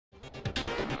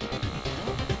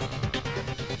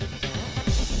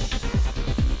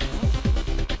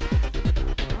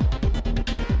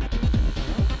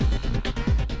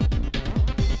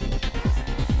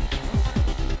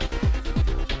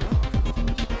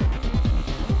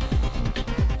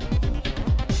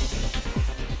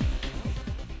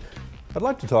I'd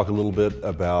like to talk a little bit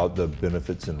about the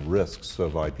benefits and risks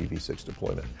of IPv6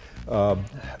 deployment.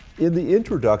 In the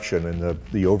introduction and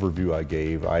the overview I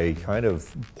gave, I kind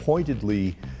of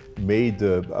pointedly made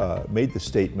the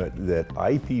statement that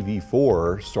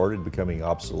IPv4 started becoming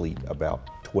obsolete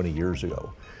about 20 years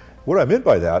ago. What I meant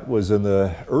by that was in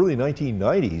the early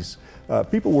 1990s,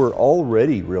 people were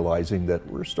already realizing that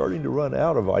we're starting to run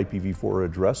out of IPv4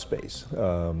 address space.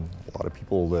 A lot of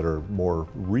people that are more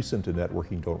recent in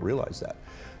networking don't realize that.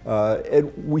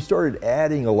 And we started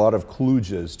adding a lot of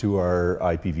kludges to our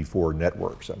IPv4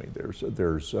 networks. I mean,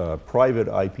 there's private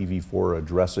IPv4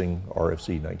 addressing,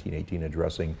 RFC 1918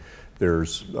 addressing.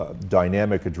 There's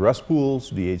dynamic address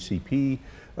pools, DHCP.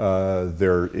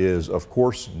 There is, of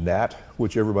course, NAT,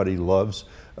 which everybody loves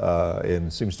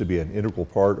and seems to be an integral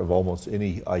part of almost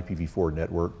any IPv4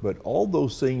 network. But all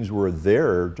those things were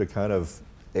there to kind of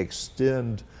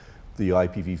extend the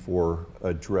IPv4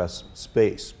 address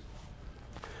space.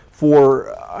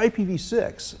 For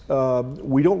IPv6,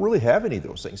 we don't really have any of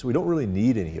those things. We don't really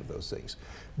need any of those things.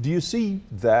 Do you see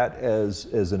that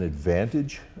as an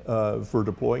advantage for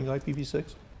deploying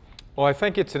IPv6? Well, I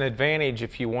think it's an advantage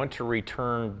if you want to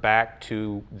return back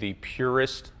to the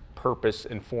purest purpose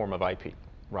and form of IP,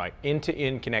 right?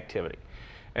 End-to-end connectivity.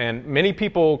 And many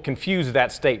people confuse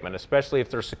that statement, especially if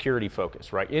they're security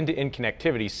focused, right? End-to-end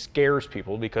connectivity scares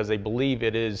people because they believe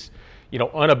it is,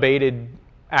 unabated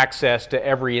access to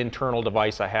every internal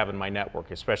device I have in my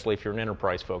network, especially if you're an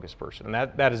enterprise focused person.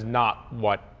 And that is not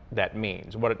what that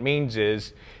means. What it means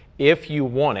is if you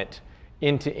want it,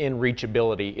 end-to-end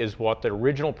reachability is what the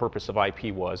original purpose of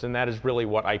IP was, and that is really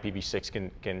what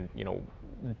IPv6 can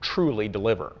truly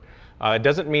deliver. It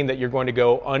doesn't mean that you're going to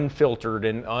go unfiltered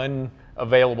and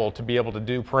unavailable to be able to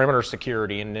do perimeter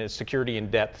security, and security in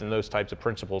depth and those types of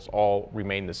principles all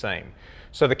remain the same.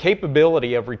 So the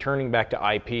capability of returning back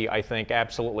to IP, I think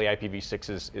absolutely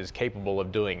IPv6 is capable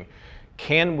of doing.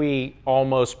 Can we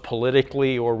almost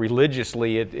politically or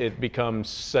religiously, it becomes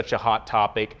such a hot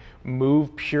topic,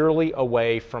 move purely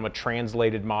away from a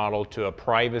translated model to a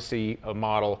privacy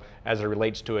model as it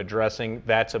relates to addressing?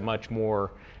 That's a much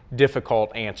more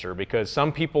difficult answer, because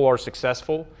some people are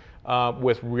successful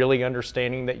with really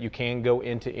understanding that you can go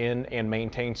end-to-end and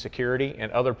maintain security,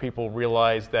 and other people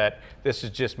realize that this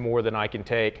is just more than I can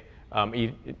take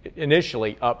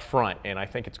initially up front. And I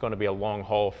think it's going to be a long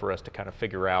haul for us to kind of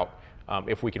figure out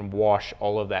if we can wash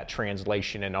all of that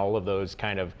translation and all of those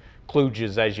kind of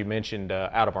kludges, as you mentioned,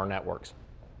 out of our networks.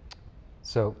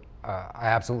 So I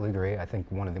absolutely agree. I think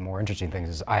one of the more interesting things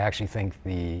is I actually think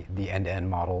the end-to-end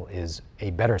model is a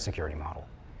better security model.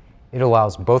 It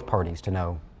allows both parties to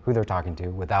know who they're talking to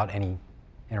without any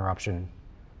interruption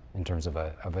in terms of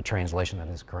a translation that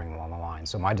is occurring along the line.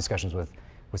 So my discussions with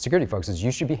security folks is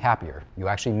you should be happier. You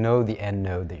actually know the end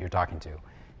node that you're talking to.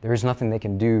 There is nothing they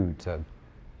can do to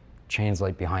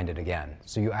translate behind it again.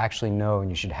 So you actually know, and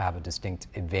you should have a distinct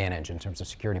advantage in terms of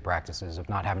security practices of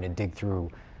not having to dig through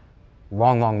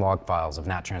long log files of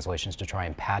NAT translations to try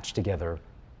and patch together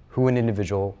who an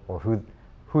individual or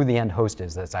who the end host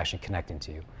is that's actually connecting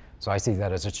to you. So I see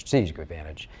that as a strategic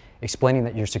advantage. Explaining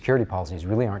that your security policies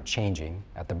really aren't changing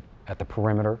at the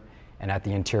perimeter and at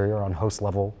the interior on host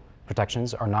level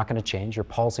protections are not going to change. Your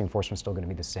policy enforcement is still going to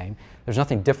be the same. There's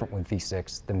nothing different with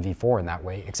v6 than v4 in that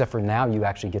way, except for now you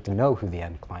actually get to know who the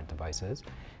end client device is.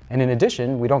 And in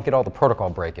addition, we don't get all the protocol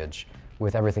breakage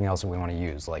with everything else that we want to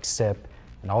use, like SIP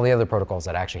and all the other protocols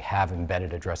that actually have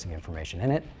embedded addressing information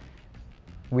in it.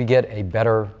 We get a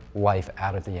better life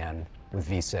out of the end with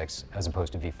v6 as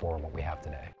opposed to v4 and what we have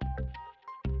today.